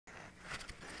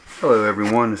Hello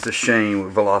everyone, this is Shane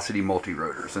with Velocity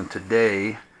Multi-Rotors, and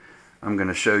today I'm going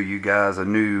to show you guys a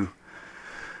new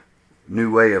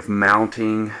way of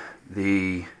mounting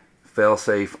the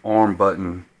Failsafe arm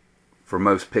button for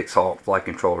most Pixhawk flight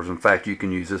controllers. In fact, you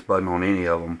can use this button on any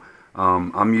of them.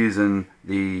 I'm using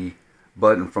the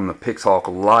button from the Pixhawk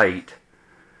Lite,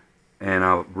 and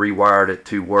I rewired it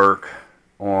to work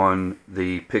on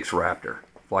the Pixraptor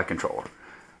flight controller.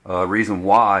 Reason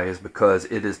why is because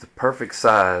it is the perfect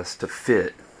size to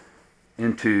fit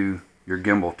into your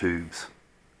gimbal tubes,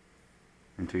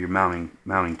 into your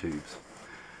mounting tubes,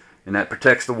 and that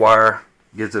protects the wire,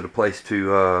 gives it a place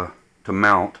to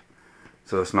mount.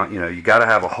 So it's not, you got to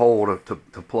have a hole to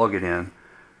plug it in.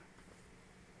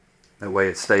 That way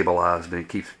it's stabilized and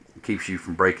it keeps you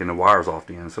from breaking the wires off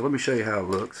the end. So let me show you how it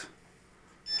looks.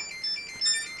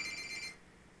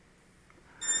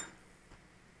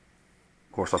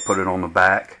 Of course, I put it on the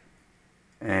back,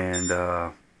 and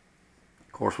of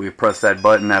course we press that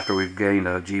button after we've gained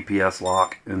a GPS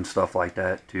lock and stuff like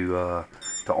that to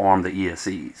arm the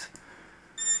ESCs.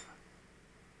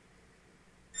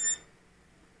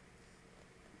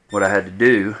 What I had to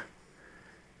do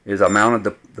is I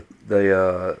mounted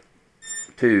the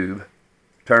tube,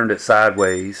 turned it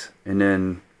sideways, and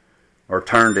then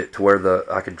turned it to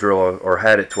where I could drill, or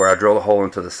had it to where I drilled a hole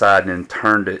into the side, and then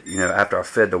turned it, after I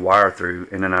fed the wire through,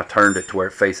 and then I turned it to where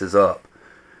it faces up,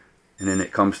 and then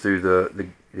it comes through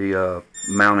the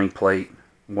mounting plate,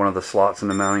 one of the slots in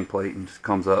the mounting plate, and just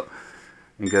comes up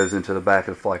and goes into the back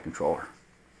of the flight controller.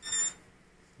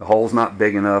 The hole's not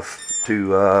big enough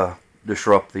to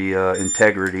disrupt the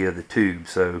integrity of the tube,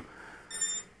 so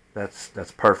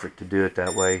that's perfect to do it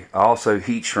that way. I also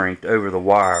heat shrinked over the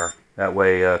wire. That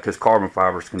way, because carbon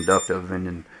fiber is conductive, and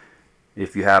then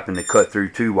if you happen to cut through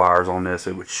two wires on this,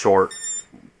 it would short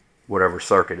whatever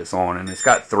circuit it's on. And it's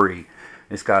got three.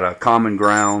 It's got a common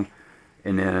ground,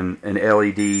 and then an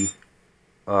LED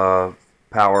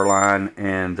power line,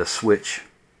 and the switch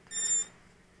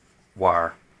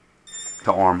wire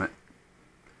to arm it.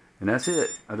 And that's it.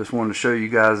 I just wanted to show you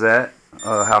guys that,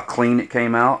 how clean it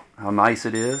came out, how nice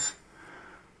it is.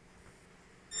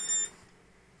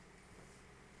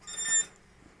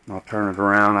 I'll turn it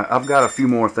around. I've got a few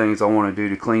more things I want to do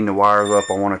to clean the wires up.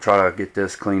 I want to try to get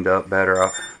this cleaned up better.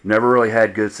 I've never really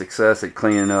had good success at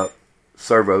cleaning up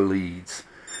servo leads.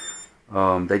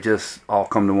 They just all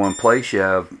come to one place. You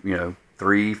have,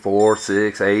 3, 4,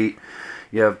 6, 8.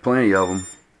 You have plenty of them.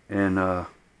 And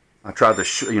I tried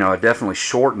to, I definitely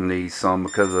shortened these some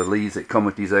because the leads that come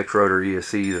with these X-Rotor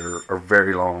ESCs are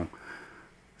very long.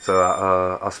 So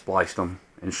I spliced them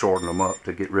and shortened them up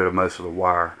to get rid of most of the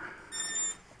wire.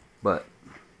 But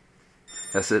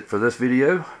that's it for this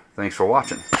video. Thanks for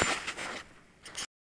watching.